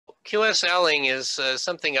QSLing is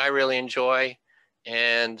something I really enjoy,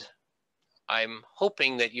 and I'm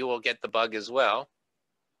hoping that you will get the bug as well.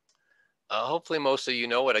 Hopefully most of you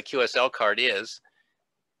know what a QSL card is.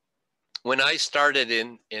 When I started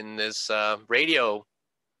in this radio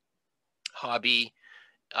hobby,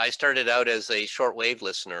 I started out as a shortwave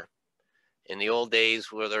listener. In the old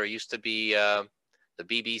days where there used to be the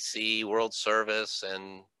BBC World Service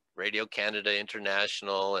and Radio Canada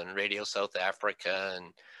International and Radio South Africa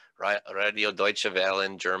and Radio Deutsche Welle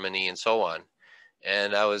in Germany and so on.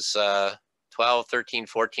 And I was 12, 13,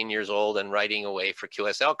 14 years old and writing away for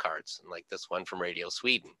QSL cards, like this one from Radio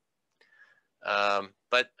Sweden.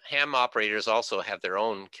 But ham operators also have their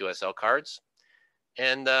own QSL cards.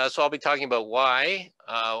 And so I'll be talking about why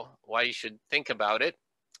you should think about it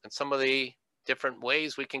and some of the different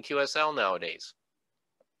ways we can QSL nowadays.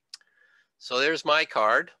 So there's my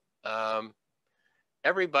card.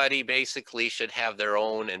 Everybody basically should have their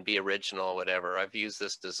own and be original, whatever. I've used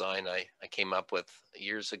this design I came up with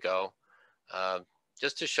years ago,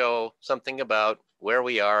 just to show something about where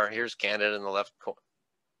we are. Here's Canada in the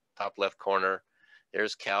top left corner.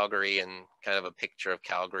 There's Calgary and kind of a picture of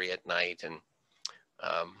Calgary at night and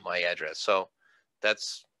my address. So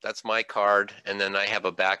that's my card. And then I have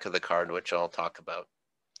a back of the card, which I'll talk about.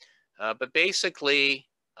 But basically,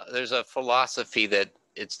 there's a philosophy that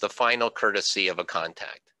it's the final courtesy of a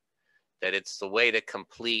contact, that it's the way to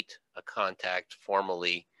complete a contact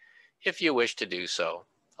formally, if you wish to do so.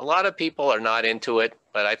 A lot of people are not into it,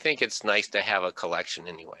 but I think it's nice to have a collection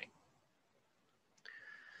anyway.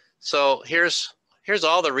 So here's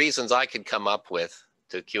all the reasons I could come up with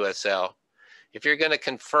to QSL. If you're going to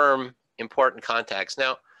confirm important contacts.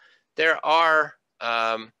 Now, there are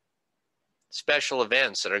special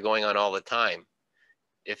events that are going on all the time.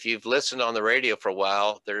 If you've listened on the radio for a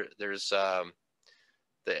while, there's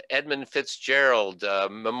the Edmund Fitzgerald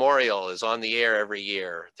Memorial is on the air every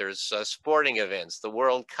year. There's sporting events, the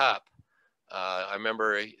World Cup. I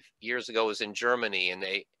remember years ago it was in Germany, and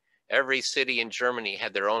every city in Germany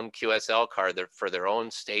had their own QSL card for their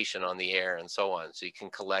own station on the air and so on, so you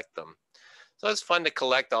can collect them. So it's fun to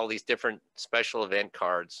collect all these different special event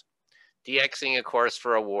cards. DXing, of course,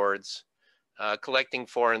 for awards, collecting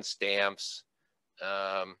foreign stamps,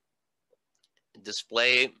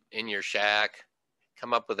 display in your shack,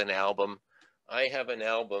 come up with an album. I have an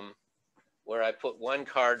album where I put one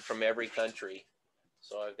card from every country.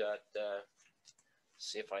 So I've got,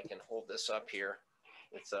 see if I can hold this up here.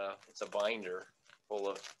 It's a binder full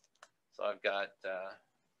of, so I've got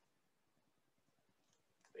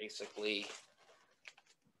basically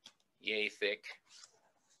yay thick,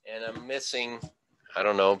 and I'm missing, I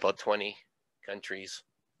don't know, about 20 countries.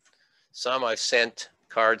 Some I've sent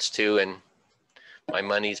cards to and my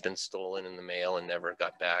money's been stolen in the mail and never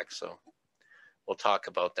got back. So we'll talk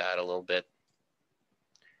about that a little bit.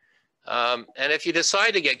 And if you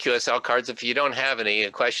decide to get QSL cards, if you don't have any, the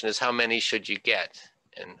question is how many should you get?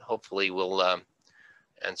 And hopefully we'll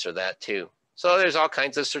answer that too. So there's all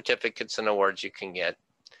kinds of certificates and awards you can get.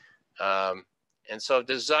 And so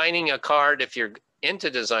designing a card, if you're into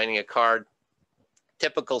designing a card,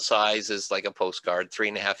 typical size is like a postcard,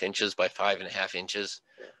 3.5 inches by 5.5 inches,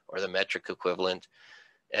 or the metric equivalent.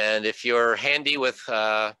 And if you're handy with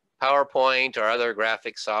PowerPoint or other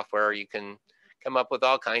graphic software, you can come up with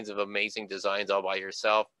all kinds of amazing designs all by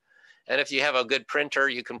yourself. And if you have a good printer,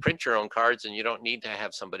 you can print your own cards and you don't need to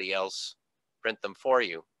have somebody else print them for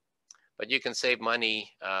you. But you can save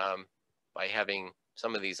money by having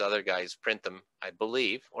some of these other guys print them, I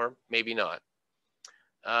believe, or maybe not.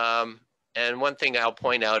 And one thing I'll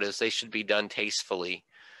point out is they should be done tastefully.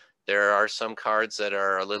 There are some cards that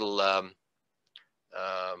are a little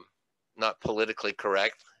not politically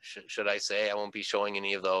correct, should I say. I won't be showing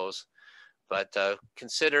any of those. But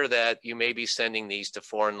consider that you may be sending these to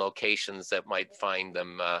foreign locations that might find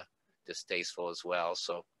them distasteful as well.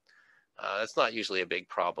 So that's not usually a big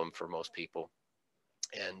problem for most people.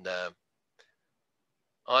 And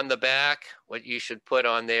on the back, what you should put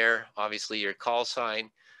on there, obviously your call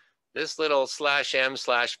sign. This little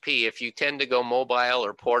 /M/P, if you tend to go mobile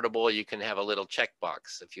or portable, you can have a little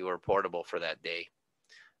checkbox if you were portable for that day.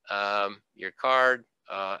 Your card,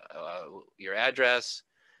 your address.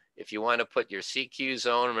 If you want to put your CQ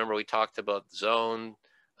zone, remember we talked about zone,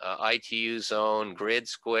 ITU zone, grid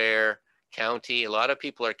square, county. A lot of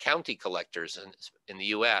people are county collectors in the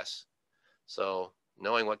US. So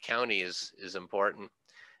knowing what county is important.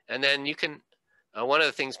 And then you can, one of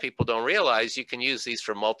the things people don't realize, you can use these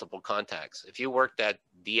for multiple contacts. If you work that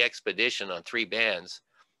DXpedition on 3 bands,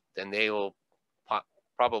 then they will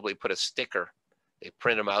probably put a sticker. They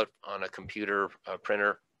print them out on a computer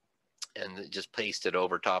printer and just paste it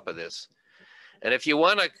over top of this. And if you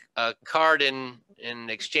want a card in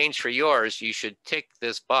exchange for yours, you should tick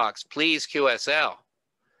this box, please QSL,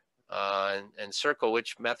 and circle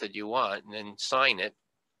which method you want and then sign it.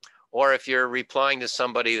 Or if you're replying to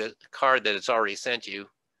somebody the card that it's already sent you,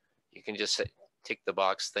 you can just tick the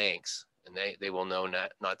box thanks, and they will know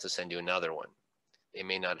not to send you another one. They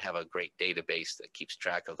may not have a great database that keeps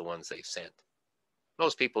track of the ones they've sent.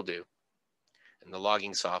 Most people do, and the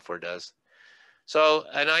logging software does. So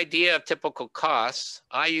an idea of typical costs,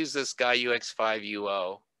 I use this guy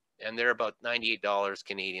UX5UO, and they're about $98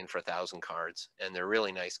 Canadian for 1,000 cards, and they're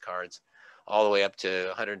really nice cards, all the way up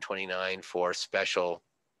to $129 for special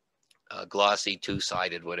glossy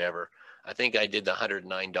two-sided whatever. I think I did the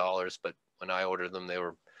 $109, but when I ordered them, they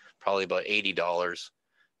were probably about $80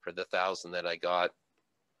 for the 1,000 that I got.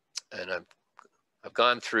 And I've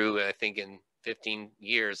gone through, I think in 15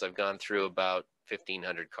 years, I've gone through about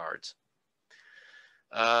 1,500 cards.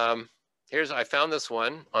 I found this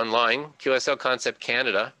one online, QSL Concept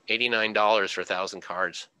Canada, $89 for 1,000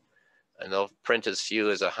 cards. And they'll print as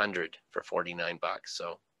few as 100 for 49 bucks.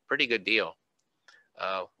 So pretty good deal.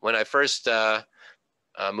 When I first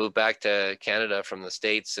moved back to Canada from the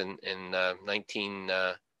States in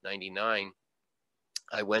 1999,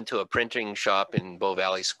 I went to a printing shop in Bow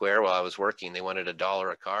Valley Square while I was working. They wanted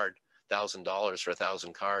 $1 a card, $1,000 for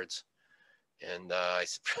 1,000 cards. And I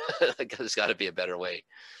said, there's got to be a better way.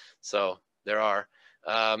 So there are.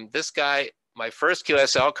 This guy, my first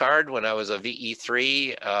QSL card when I was a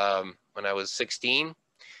VE3, when I was 16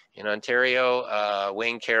 in Ontario,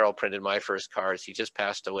 Wayne Carroll printed my first cards. He just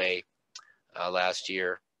passed away last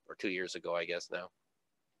year, or 2 years ago, I guess now.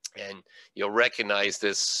 And you'll recognize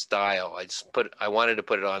this style. I wanted to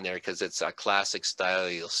put it on there because it's a classic style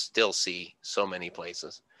you'll still see so many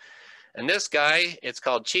places. And this guy, it's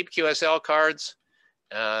called Cheap QSL Cards.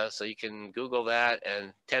 So you can Google that,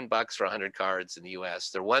 and 10 bucks for 100 cards in the US.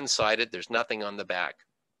 They're one-sided, there's nothing on the back.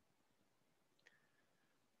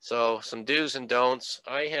 So some do's and don'ts.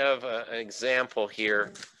 I have an example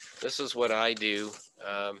here. This is what I do.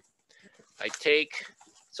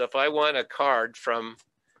 So if I want a card from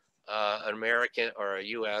an American or a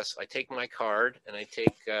US, I take my card and I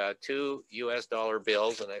take 2 US dollar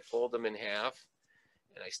bills and I fold them in half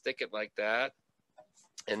and I stick it like that.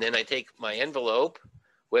 And then I take my envelope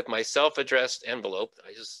with my self-addressed envelope.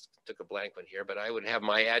 I just took a blank one here, but I would have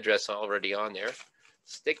my address already on there.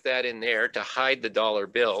 Stick that in there to hide the dollar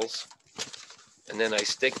bills. And then I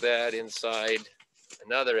stick that inside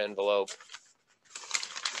another envelope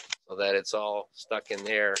so that it's all stuck in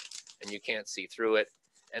there and you can't see through it.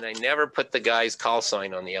 And I never put the guy's call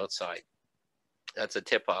sign on the outside. That's a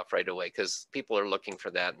tip off right away because people are looking for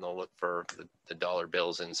that and they'll look for the dollar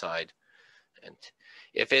bills inside. And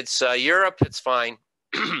if it's Europe, it's fine.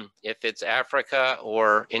 If it's Africa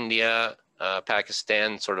or India,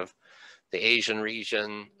 Pakistan, sort of the Asian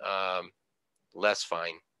region, less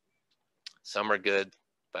fine. Some are good,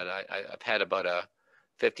 but I've had about a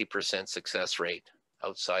 50% success rate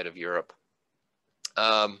outside of Europe.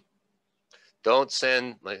 Don't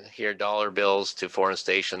send here dollar bills to foreign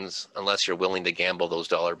stations unless you're willing to gamble those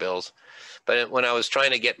dollar bills. But when I was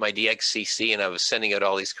trying to get my DXCC and I was sending out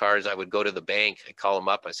all these cards, I would go to the bank, I'd call them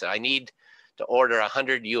up. I said, I need to order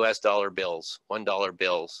 100 US dollar bills, $1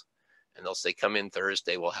 bills. And they'll say, come in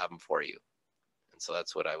Thursday, we'll have them for you. And so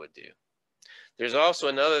that's what I would do. There's also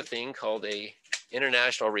another thing called a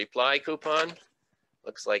international reply coupon.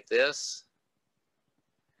 Looks like this.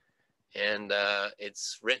 And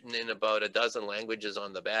it's written in about a dozen languages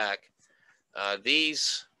on the back.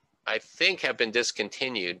 These, I think, have been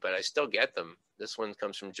discontinued, but I still get them. This one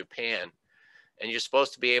comes from Japan. And you're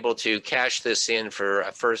supposed to be able to cash this in for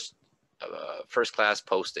a first-class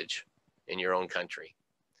postage in your own country.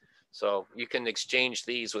 So you can exchange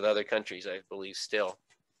these with other countries, I believe, still.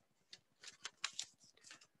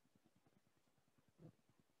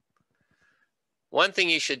 One thing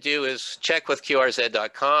you should do is check with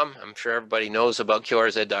QRZ.com. I'm sure everybody knows about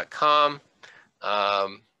QRZ.com.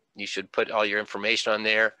 You should put all your information on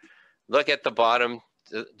there. Look at the bottom.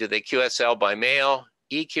 Do they QSL by mail?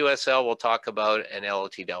 EQSL we'll talk about, and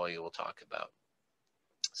LOTW we'll talk about.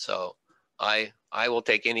 So I will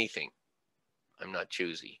take anything. I'm not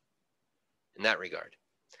choosy in that regard.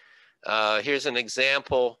 Here's an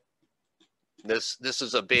example. This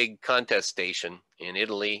is a big contest station in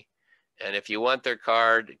Italy. And if you want their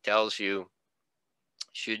card, it tells you,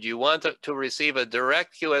 should you want to receive a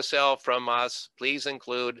direct QSL from us, please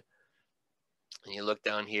include, and you look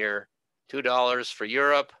down here, $2 for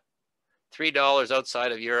Europe, $3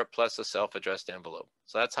 outside of Europe, plus a self-addressed envelope.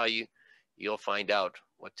 So that's how you'll find out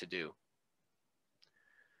what to do.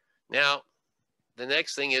 Now, the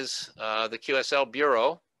next thing is the QSL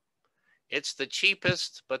Bureau. It's the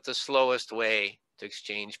cheapest but the slowest way to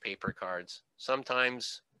exchange paper cards.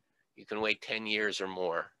 Sometimes you can wait 10 years or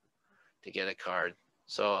more to get a card.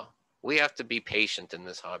 So we have to be patient in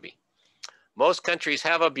this hobby. Most countries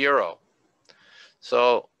have a bureau.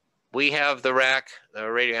 So we have the RAC, the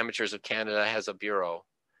Radio Amateurs of Canada, has a bureau.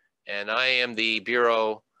 And I am the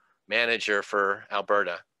bureau manager for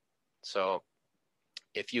Alberta. So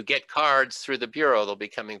if you get cards through the bureau, they'll be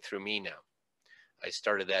coming through me now. I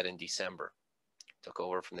started that in December. Took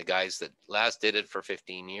over from the guys that last did it for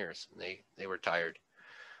 15 years. And they were tired.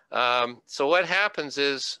 So what happens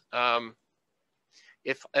is,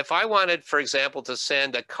 if I wanted, for example, to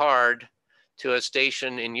send a card to a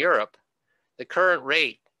station in Europe, the current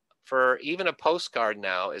rate for even a postcard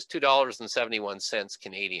now is $2.71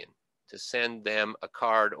 Canadian to send them a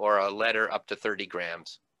card or a letter up to 30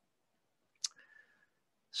 grams.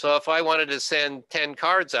 So if I wanted to send 10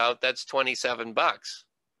 cards out, that's 27 bucks.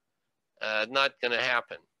 Not going to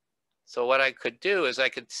happen. So what I could do is I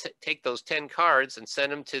could take those 10 cards and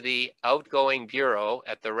send them to the outgoing bureau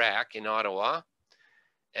at the RAC in Ottawa.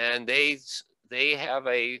 And they have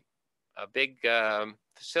a big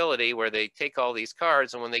facility where they take all these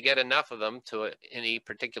cards, and when they get enough of them to any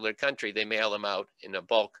particular country, they mail them out in a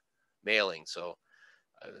bulk mailing. So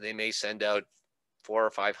they may send out 400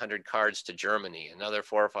 or 500 cards to Germany, another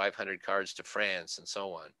 400 or 500 cards to France, and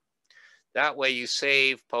so on. That way you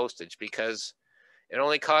save postage, because it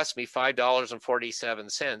only cost me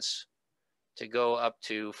 $5.47 to go up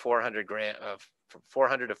to 400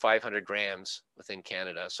 to 500 grams within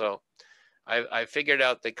Canada. So I figured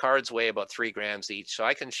out the cards weigh about 3 grams each. So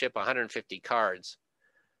I can ship 150 cards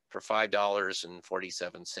for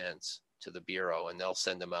 $5.47 to the bureau, and they'll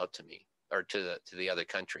send them out to me, or to the other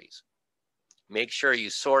countries. Make sure you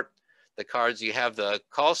sort the cards. You have the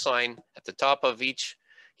call sign at the top of each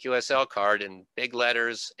QSL card in big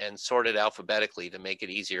letters and sort it alphabetically to make it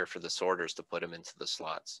easier for the sorters to put them into the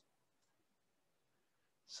slots.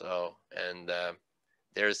 So, and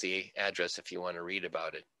there's the address if you want to read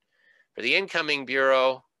about it. For the incoming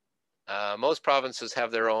bureau, most provinces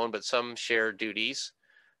have their own, but some share duties.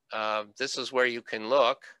 This is where you can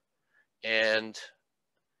look, and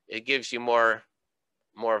it gives you more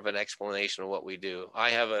of an explanation of what we do. I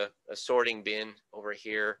have a sorting bin over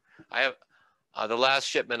here. I have the last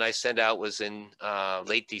shipment I sent out was in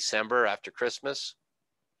late December after Christmas.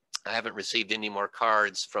 I haven't received any more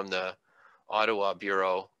cards from the Ottawa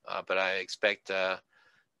Bureau, but I expect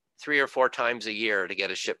 3 or 4 times a year to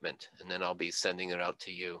get a shipment, and then I'll be sending it out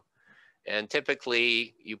to you. And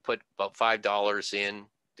typically you put about $5 in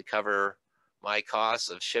to cover my costs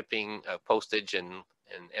of shipping, postage and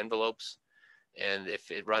envelopes. And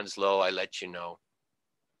if it runs low, I let you know.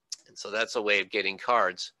 And so that's a way of getting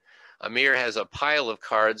cards. Amir has a pile of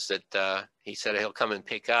cards that he said he'll come and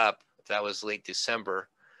pick up. If that was late December,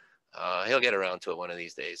 he'll get around to it one of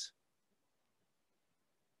these days.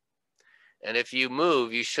 And if you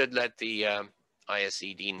move, you should let the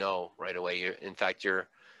ISED know right away. In fact, you're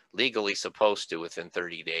legally supposed to within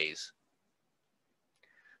 30 days.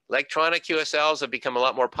 Electronic QSLs have become a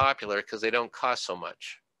lot more popular because they don't cost so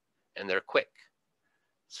much, and they're quick,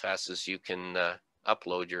 as fast as you can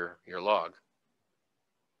upload your log.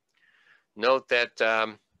 Note that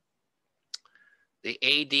the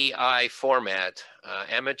ADI format,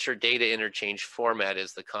 amateur data interchange format,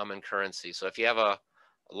 is the common currency. So if you have a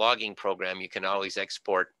logging program, you can always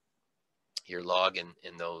export your log in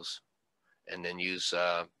those, and then use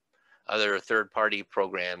other third-party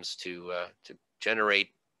programs to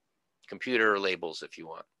generate computer labels if you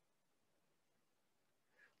want.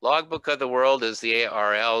 Logbook of the World is the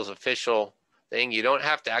ARL's official thing. You don't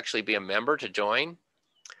have to actually be a member to join,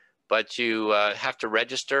 but you have to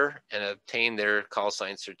register and obtain their call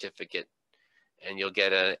sign certificate, and you'll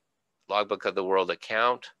get a Logbook of the World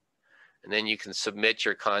account. And then you can submit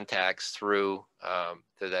your contacts through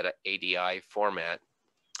that ADI format,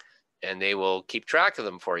 and they will keep track of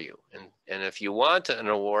them for you. And if you want an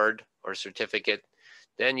award or certificate,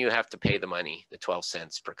 then you have to pay the money, the 12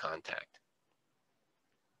 cents per contact.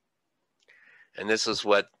 And this is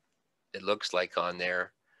what it looks like on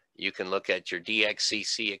there. You can look at your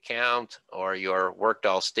DXCC account or your Worked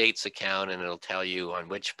All States account, and it'll tell you on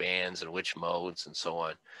which bands and which modes and so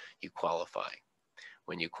on you qualify.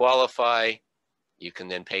 When you qualify, you can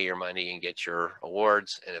then pay your money and get your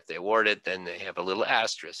awards. And if they award it, then they have a little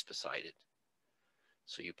asterisk beside it.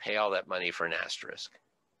 So you pay all that money for an asterisk.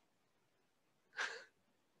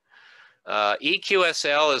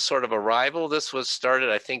 EQSL is sort of a rival. This was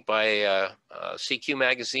started, I think, by CQ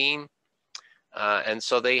magazine. And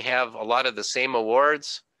so they have a lot of the same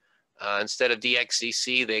awards. Instead of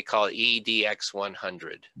DXCC, they call it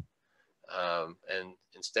EDX100. And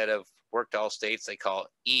instead of worked all states, they call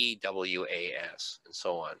it EWAS, and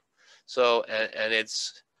so on. So, and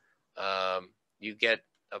it's, you get,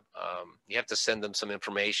 you have to send them some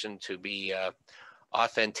information to be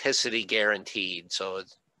authenticity guaranteed. So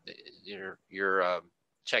it's, you're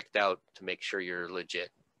checked out to make sure you're legit.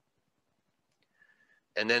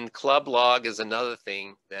 And then Club Log is another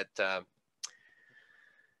thing that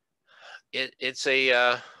it's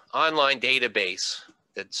a online database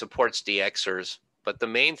that supports DXers, but the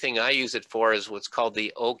main thing I use it for is what's called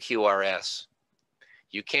the OQRS.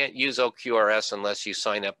 You can't use OQRS unless you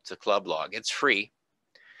sign up to Club Log. It's free,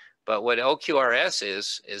 but what OQRS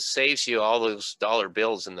is saves you all those dollar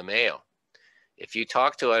bills in the mail. If you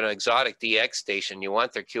talk to an exotic DX station, you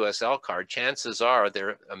want their QSL card, chances are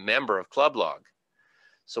they're a member of Club Log.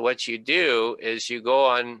 So what you do is you go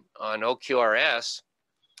on OQRS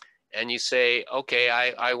and you say, okay,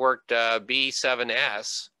 I worked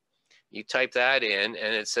B7S. You type that in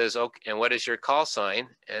and it says, okay, and what is your call sign?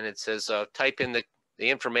 And it says, type in the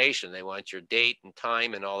information. They want your date and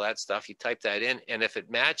time and all that stuff. You type that in, and if it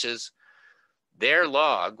matches their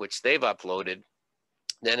log, which they've uploaded,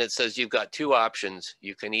 then it says you've got two options.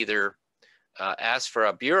 You can either ask for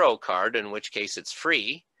a bureau card, in which case it's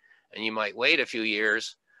free, and you might wait a few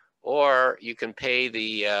years, or you can pay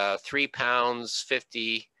the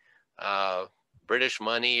 £3.50 British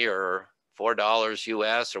money or $4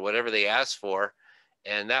 US or whatever they ask for.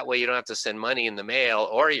 And that way you don't have to send money in the mail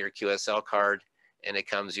or your QSL card, and it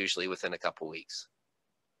comes usually within a couple weeks.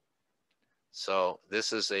 So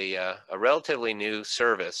this is a relatively new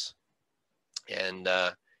service, and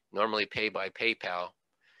normally pay by PayPal,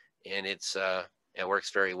 and it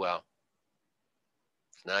works very well.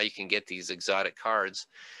 Now you can get these exotic cards,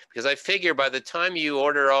 because I figure by the time you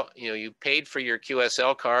order, you paid for your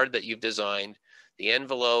QSL card that you've designed, the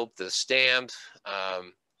envelope, the stamp,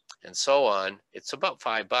 and so on, it's about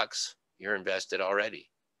 $5 you're invested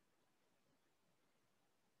already.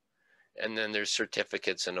 And then there's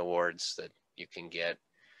certificates and awards that you can get.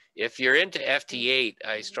 If you're into FT8,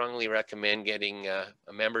 I strongly recommend getting a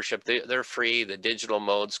membership. They're free, the Digital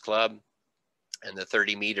Modes Club and the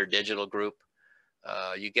 30-meter digital group.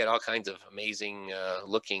 You get all kinds of amazing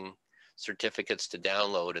looking certificates to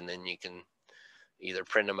download, and then you can either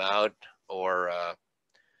print them out or, I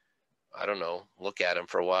don't know, look at them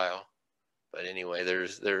for a while. But anyway,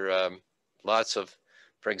 there are lots of,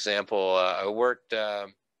 for example, I worked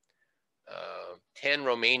 10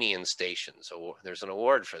 Romanian stations. So there's an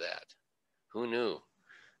award for that. Who knew?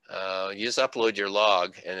 You just upload your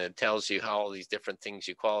log and it tells you how all these different things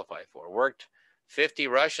you qualify for. Worked 50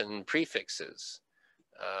 Russian prefixes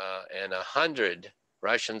and 100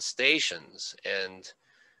 Russian stations and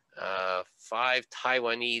 5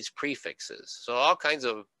 Taiwanese prefixes. So all kinds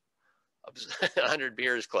of 100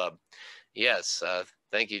 Beers Club. Yes,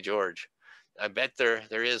 thank you, George. I bet there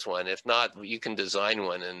is one. If not, you can design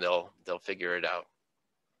one and they'll figure it out.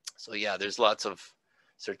 So yeah, there's lots of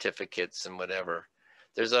certificates and whatever.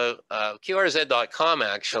 There's a QRZ.com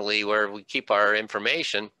actually, where we keep our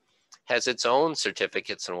information, has its own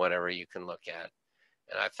certificates and whatever you can look at.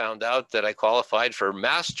 And I found out that I qualified for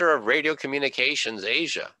Master of Radio Communications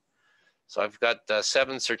Asia. So I've got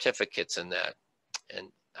 7 certificates in that. And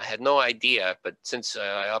I had no idea, but since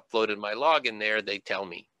I uploaded my log in there, they tell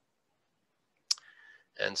me.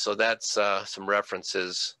 And so that's some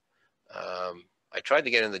references. I tried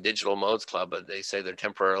to get in the Digital Modes Club, but they say they're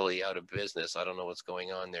temporarily out of business. I don't know what's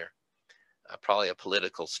going on there. Probably a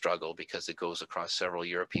political struggle because it goes across several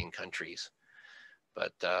European countries.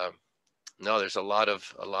 But no, there's a lot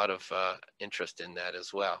of interest in that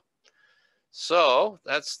as well. So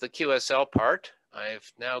that's the QSL part.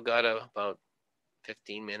 I've now got about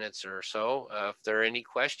 15 minutes or so. If there are any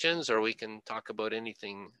questions, or we can talk about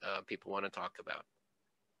anything people want to talk about.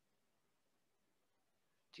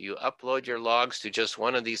 Do you upload your logs to just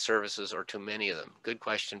one of these services or to many of them? Good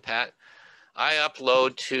question, Pat. I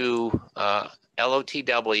upload to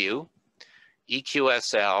LOTW,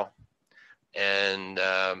 EQSL, and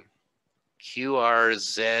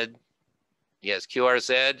QRZ. Yes,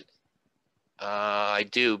 QRZ. I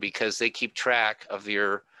do, because they keep track of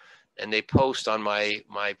your, and they post on my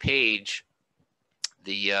page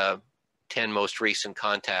the 10 most recent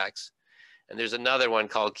contacts. And there's another one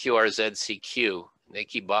called QRZCQ. They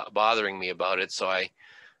keep bothering me about it, so I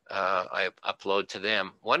upload to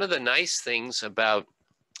them. One of the nice things about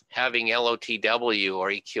having LOTW or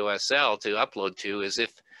EQSL to upload to is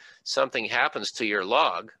if something happens to your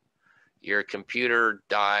log, your computer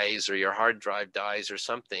dies or your hard drive dies or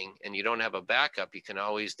something, and you don't have a backup, you can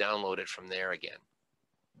always download it from there again.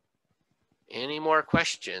 Any more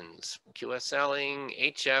questions?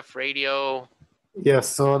 QSLing, HF radio. Yes,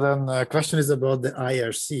 so then the question is about the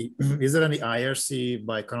IRC. Is there any IRC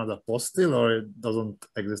by Canada Post still, or it doesn't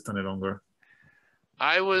exist any longer?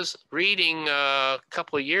 I was reading a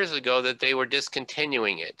couple of years ago that they were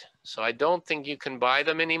discontinuing it. So I don't think you can buy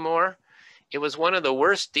them anymore. It was one of the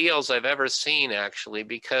worst deals I've ever seen, actually,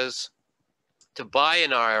 because to buy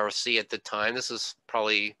an IRC at the time, this is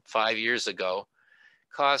probably 5 years ago,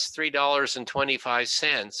 cost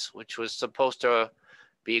 $3.25, which was supposed to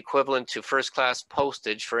be equivalent to first-class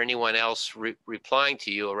postage for anyone else replying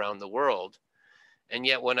to you around the world. And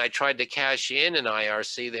yet when I tried to cash in an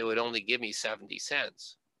IRC, they would only give me 70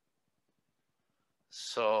 cents.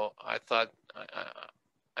 So I thought,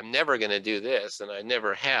 I'm never going to do this, and I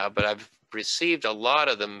never have, but I've received a lot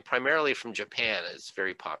of them, primarily from Japan. It's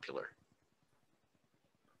very popular.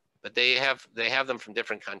 But they have them from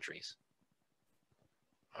different countries.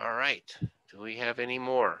 All right. Do we have any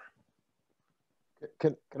more?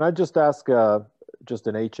 Can I just ask just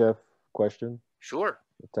an HF question? Sure.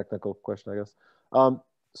 A technical question, I guess.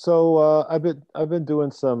 So I've been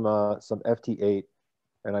doing some FT8,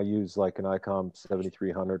 and I use like an ICOM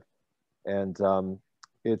 7300, and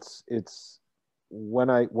it's when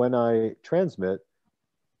I transmit,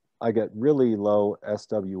 I get really low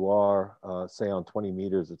SWR. Say on 20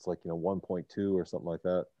 meters, it's like 1.2 or something like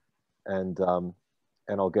that, and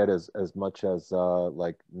I'll get as much as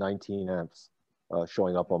like 19 amps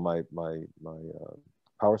showing up on my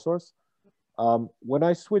power source. When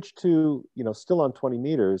I switch to, still on 20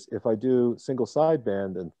 meters, if I do single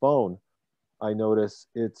sideband and phone, I notice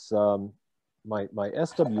it's my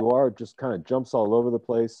SWR just kind of jumps all over the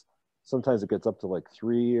place. Sometimes it gets up to like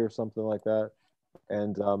 3 or something like that.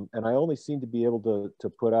 And I only seem to be able to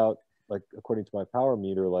put out, like, according to my power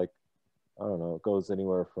meter, like, I don't know, it goes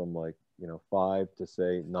anywhere from like, 5 to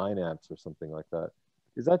say 9 amps or something like that.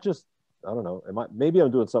 Is that just, I don't know, maybe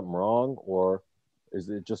I'm doing something wrong, or is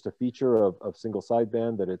it just a feature of single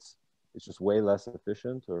sideband that it's just way less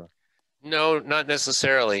efficient? Or no, not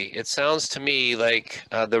necessarily. It sounds to me like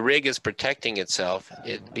the rig is protecting itself.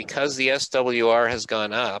 Because the SWR has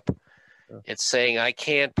gone up, it's saying I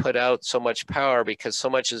can't put out so much power because so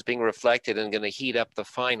much is being reflected and going to heat up the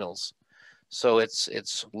finals. So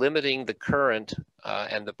it's limiting the current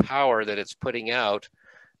and the power that it's putting out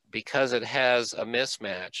because it has a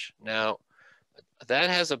mismatch. Now, that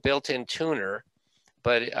has a built-in tuner,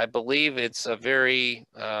 but I believe it's a very,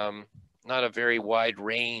 not a very wide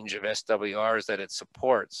range of SWRs that it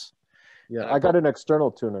supports. Yeah, I got an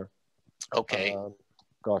external tuner. Okay.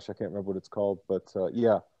 Gosh, I can't remember what it's called, but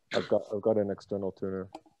yeah, I've got an external tuner.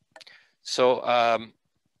 So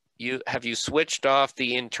have you switched off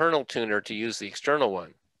the internal tuner to use the external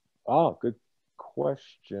one? Oh, good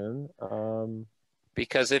question.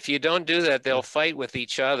 Because if you don't do that, they'll fight with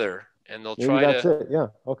each other, and they'll maybe try that's to. It. Yeah.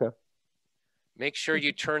 Okay. Make sure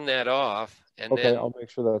you turn that off, and okay, then I'll make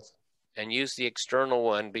sure that's. And use the external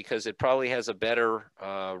one because it probably has a better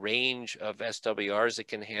range of SWRs it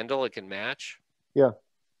can handle. It can match. Yeah.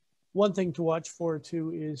 One thing to watch for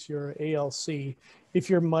too is your ALC. If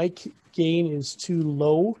your mic gain is too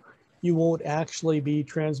low, you won't actually be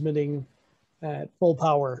transmitting at full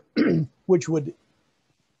power, which would,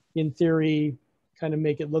 in theory, kind of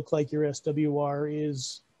make it look like your SWR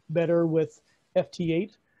is better with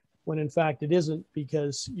FT8, when in fact it isn't,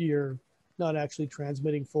 because you're not actually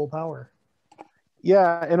transmitting full power.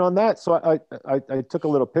 Yeah, and on that, so I took a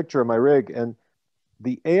little picture of my rig, and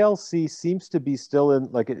the ALC seems to be still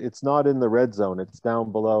in, like, it's not in the red zone. It's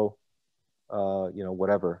down below,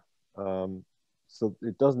 whatever. So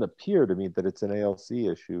it doesn't appear to me that it's an ALC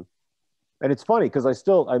issue. And it's funny because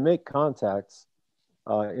I make contacts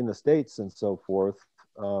in the States and so forth,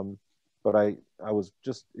 but I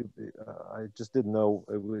just didn't know.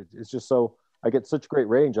 It's just so I get such great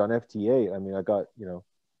range on FT8. I mean, I got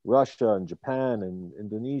Russia and Japan and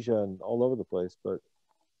Indonesia and all over the place, but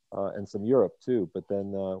and some Europe too. But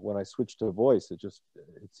then when I switch to voice, it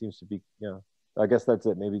seems to be, I guess that's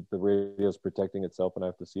it. Maybe the radio is protecting itself, and I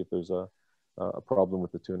have to see if there's a problem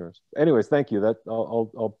with the tuners. Anyways, thank you. That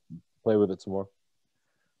I'll play with it some more.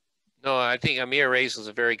 No, I think Amir raises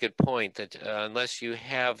a very good point that unless you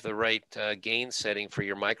have the right gain setting for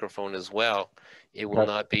your microphone as well, it will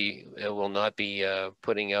not be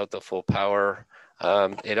putting out the full power.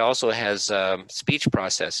 It also has speech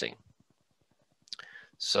processing.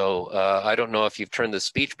 So I don't know if you've turned the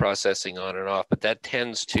speech processing on and off, but that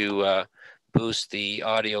tends to boost the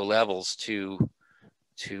audio levels to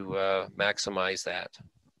maximize that.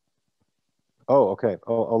 Oh, okay.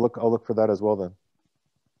 I'll look for that as well then.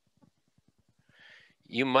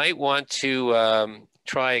 You might want to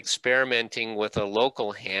try experimenting with a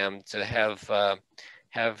local ham to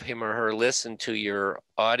have him or her listen to your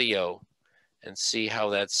audio and see how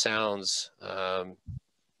that sounds,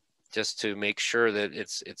 just to make sure that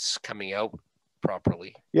it's coming out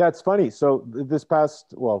properly. Yeah, it's funny. So this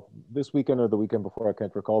weekend or the weekend before, I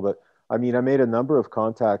can't recall, but I mean, I made a number of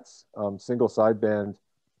contacts, single sideband,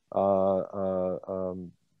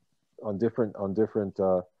 on different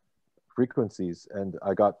frequencies, and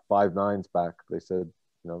I got 5 nines back. They said,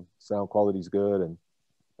 sound quality's good, and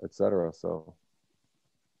etc. So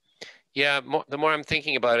yeah, the more I'm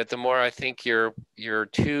thinking about it, the more I think your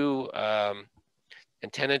two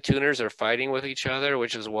antenna tuners are fighting with each other,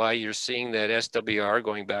 which is why you're seeing that SWR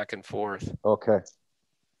going back and forth. Okay.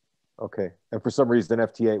 And for some reason,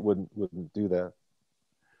 FT8 wouldn't do that.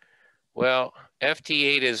 Well,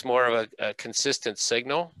 FT8 is more of a consistent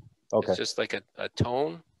signal. Okay. It's just like a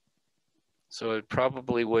tone. So it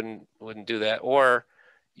probably wouldn't do that. Or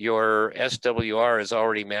your SWR is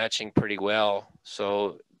already matching pretty well,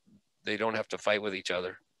 so they don't have to fight with each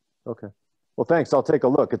other. Okay. Well, thanks. I'll take a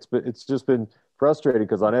look. It's just been frustrating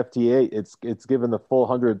because on FT8 it's given the full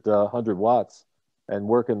 100 watts and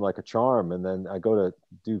working like a charm, and then I go to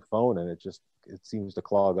do phone and it seems to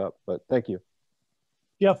clog up. But thank you.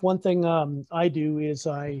 Jeff, one thing I do is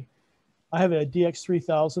I have a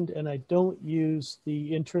DX3000 and I don't use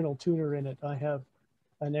the internal tuner in it. I have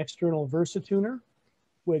an external Versatuner,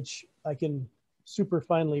 which I can super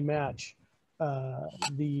finely match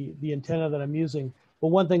the antenna that I'm using. But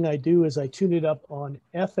one thing I do is I tune it up on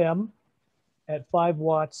FM at 5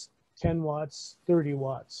 watts, 10 watts, 30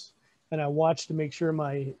 watts. And I watch to make sure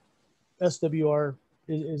my SWR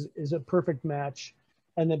is a perfect match.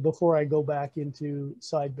 And then before I go back into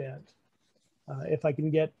sideband, if I can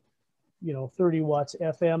get 30 watts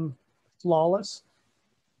FM flawless,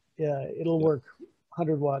 it'll work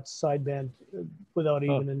 100 watts sideband without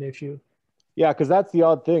even an issue. Yeah, because that's the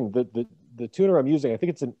odd thing. The tuner I'm using, I think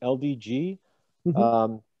it's an LDG.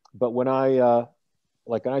 Mm-hmm. But when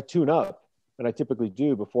I tune up, and I typically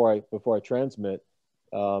do before I transmit,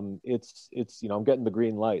 it's I'm getting the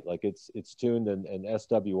green light, like it's tuned, and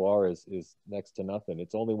SWR is next to nothing.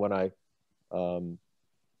 It's only when I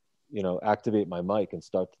activate my mic and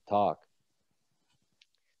start to talk.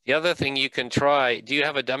 The other thing you can try, do you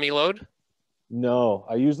have a dummy load? No,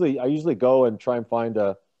 I usually go and try and find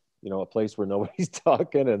a place where nobody's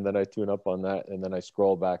talking, and then I tune up on that, and then I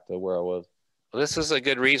scroll back to where I was. Well, this is a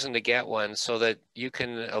good reason to get one, so that you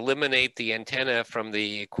can eliminate the antenna from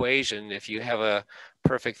the equation if you have a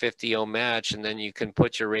perfect 50 ohm match, and then you can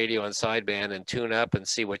put your radio on sideband and tune up and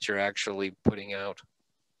see what you're actually putting out.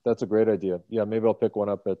 That's a great idea. Yeah, maybe I'll pick one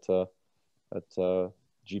up at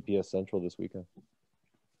GPS Central this weekend.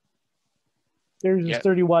 There's a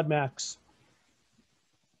 30 watt max.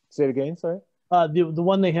 Say it again, sorry? The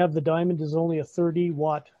one they have, the Diamond, is only a 30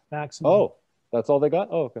 watt maximum. Oh, that's all they got?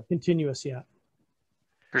 Oh, okay. Continuous, yeah.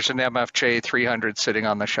 There's an MFJ 300 sitting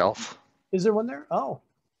on the shelf. Is there one there? Oh.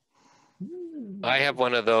 I have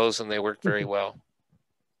one of those and they work very well.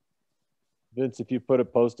 Vince, if you put a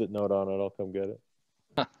Post-it note on it, I'll come get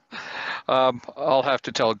it. I'll have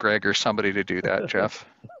to tell Greg or somebody to do that, Jeff.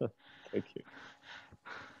 Thank you.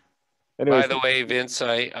 Anyways, by the way, Vince,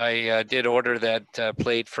 I did order that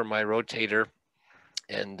plate for my rotator,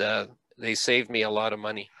 and they saved me a lot of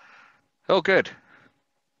money. Oh, good.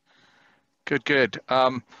 Good.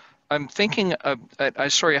 I'm thinking,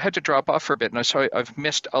 sorry, I had to drop off for a bit, and I'm sorry, I've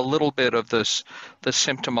missed a little bit of the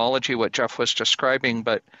symptomology, what Jeff was describing,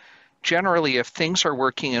 but generally, if things are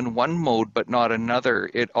working in one mode but not another,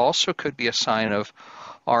 it also could be a sign of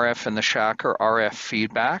RF in the shack or RF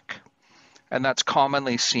feedback, and that's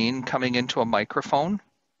commonly seen coming into a microphone.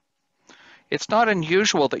 It's not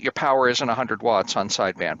unusual that your power isn't 100 watts on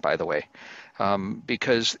sideband, by the way.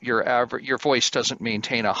 Because your voice doesn't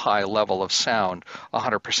maintain a high level of sound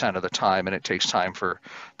 100% of the time, and it takes time for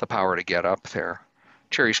the power to get up there.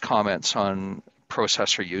 Jerry's comments on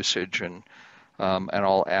processor usage and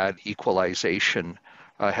I'll add equalization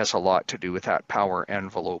has a lot to do with that power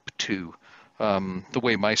envelope too. The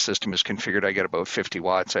way my system is configured, I get about 50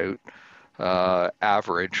 watts out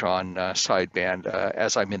average on sideband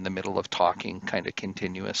as I'm in the middle of talking kind of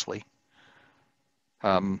continuously.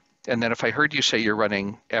 And then if I heard you say you're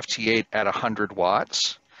running FT8 at 100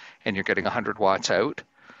 watts and you're getting 100 watts out,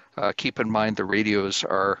 keep in mind the radios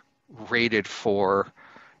are rated for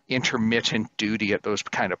intermittent duty at those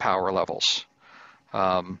kind of power levels.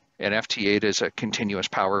 And FT8 is a continuous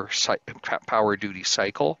power duty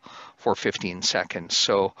cycle for 15 seconds.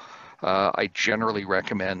 So I generally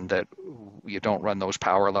recommend that you don't run those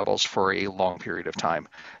power levels for a long period of time,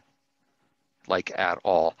 like at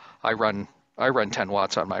all. I run I run 10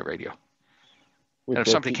 watts on my radio. With And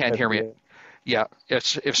if somebody FT can't hear me, FT8? yeah,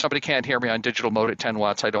 if somebody can't hear me on digital mode at 10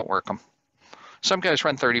 watts, I don't work them. Some guys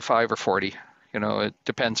run 35 or 40. You know, it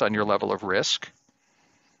depends on your level of risk.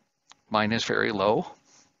 Mine is very low.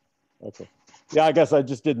 Okay. Yeah, I guess I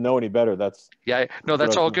just didn't know any better. Yeah, no, what I that's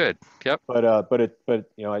was all thinking. good. Yep.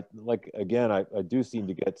 But you know, I do seem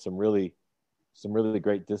to get some really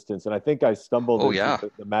great distance, and I think I stumbled Oh, into yeah.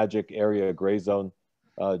 the magic area gray zone,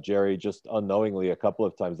 Jerry, just unknowingly a couple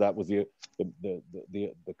of times. That was the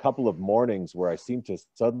couple of mornings where I seemed to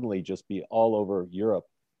suddenly just be all over Europe,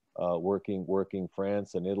 working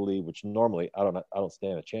France and Italy, which normally I don't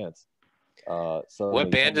stand a chance. What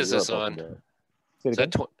band is this on? Is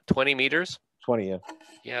that 20 meters? 20, yeah.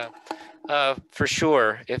 Yeah, for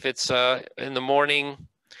sure. If it's in the morning,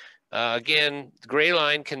 again, the gray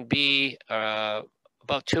line can be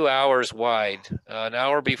about 2 hours wide, an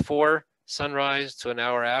hour before sunrise to an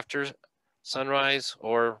hour after sunrise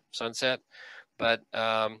or sunset, but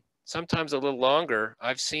sometimes a little longer.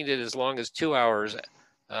 I've seen it as long as 2 hours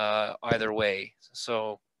either way.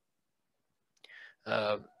 So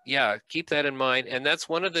yeah, keep that in mind. And that's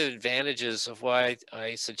one of the advantages of why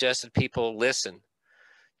I suggested people listen.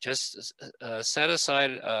 Just set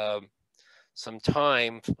aside some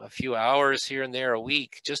time, a few hours here and there a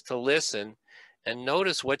week, just to listen and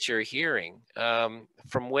notice what you're hearing.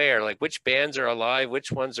 From where, like which bands are alive,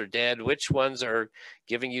 which ones are dead, which ones are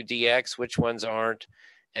giving you DX, which ones aren't.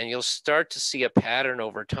 And you'll start to see a pattern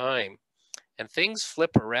over time. And things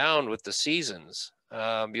flip around with the seasons.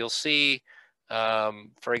 You'll see,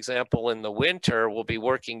 for example, in the winter, we'll be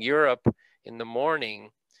working Europe in the morning,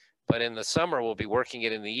 but in the summer, we'll be working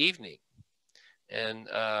it in the evening. And,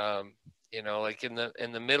 you know, like in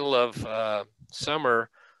the middle of summer,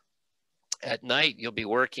 at night, you'll be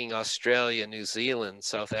working Australia, New Zealand,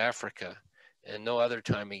 South Africa, and no other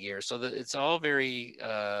time of year. So it's all very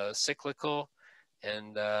cyclical,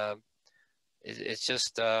 and it's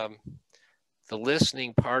just the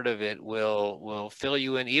listening part of it will fill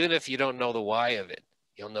you in, even if you don't know the why of it.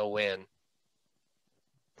 You'll know when.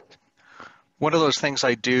 One of those things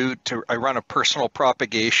I do I run a personal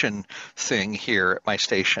propagation thing here at my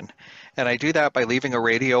station. And I do that by leaving a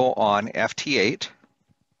radio on FT8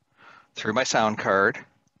 through my sound card,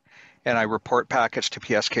 and I report packets to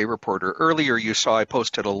PSK Reporter. Earlier you saw I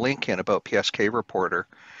posted a link in about PSK Reporter,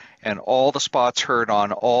 and all the spots heard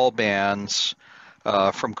on all bands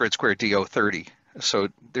from Grid Square DO30. So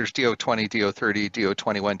there's DO20, DO30,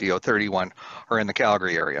 DO21, DO31 are in the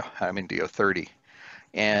Calgary area. I'm in DO30.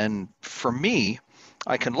 And for me,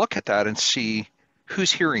 I can look at that and see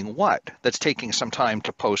who's hearing what that's taking some time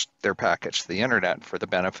to post their packets to the internet for the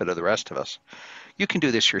benefit of the rest of us. You can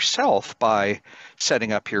do this yourself by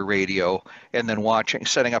setting up your radio and then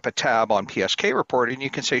setting up a tab on PSK Report, and you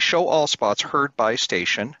can say show all spots heard by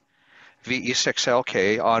station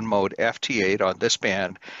VE6LK on mode FT8 on this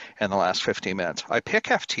band in the last 15 minutes. I pick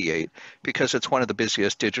FT8 because it's one of the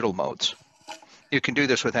busiest digital modes. You can do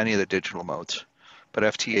this with any of the digital modes, but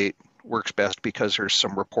FT8 works best because there's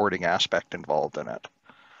some reporting aspect involved in it.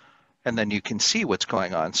 And then you can see what's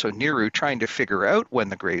going on. So Niru trying to figure out when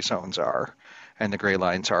the gray zones are and the gray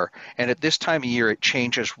lines are. And at this time of year, it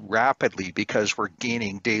changes rapidly because we're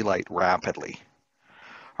gaining daylight rapidly.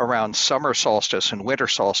 Around summer solstice and winter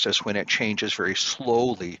solstice, when it changes very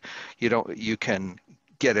slowly, you can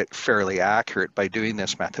get it fairly accurate by doing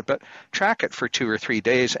this method, but track it for 2 or 3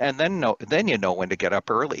 days, and then you know when to get up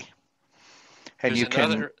early. And you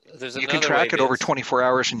can track it over 24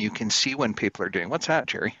 hours, and you can see when people are doing. What's that,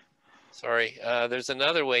 Jerry? Sorry, there's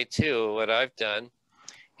another way too. What I've done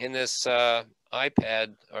in this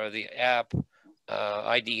iPad or the app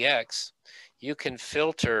IDX, you can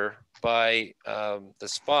filter by the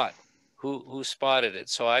spot, who spotted it.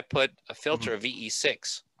 So I put a filter of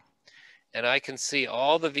VE6, and I can see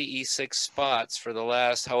all the VE6 spots for the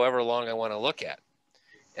last however long I want to look at.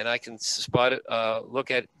 And I can spot it, look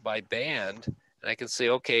at by band, and I can say,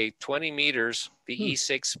 okay, 20 meters,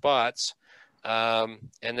 VE6 spots. And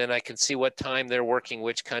then I can see what time they're working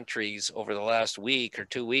which countries over the last week or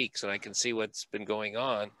 2 weeks, and I can see what's been going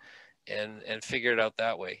on and figure it out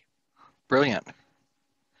that way. Brilliant.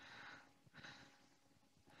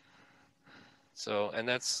 So, and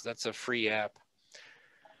that's a free app.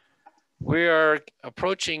 We are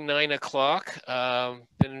approaching 9 o'clock.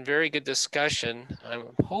 Been very good discussion. I'm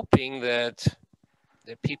hoping that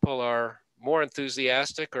people are more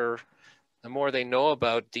enthusiastic, or the more they know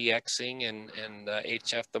about DXing and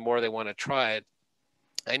HF, the more they want to try it.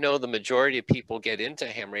 I know the majority of people get into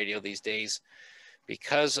ham radio these days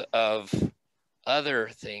because of other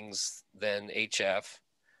things than HF.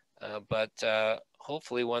 but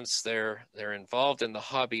hopefully once they're involved in the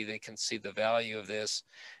hobby, they can see the value of this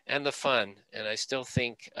and the fun. And I still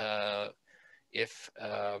think if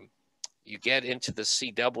you get into the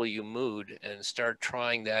CW mood and start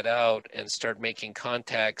trying that out and start making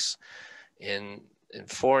contacts in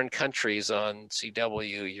foreign countries on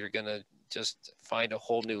CW, you're going to just find a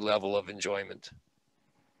whole new level of enjoyment.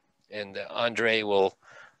 And Andre will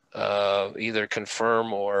either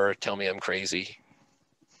confirm or tell me I'm crazy.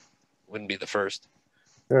 Wouldn't be the first.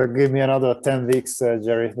 Give me another 10 weeks,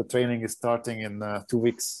 Jerry. The training is starting in 2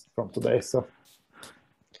 weeks from today. So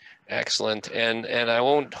excellent. And I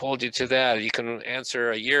won't hold you to that. You can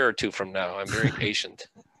answer a year or two from now. I'm very patient.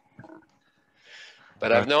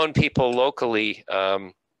 But I've known people locally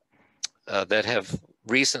that have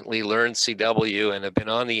recently learned CW and have been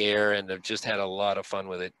on the air and have just had a lot of fun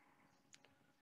with it.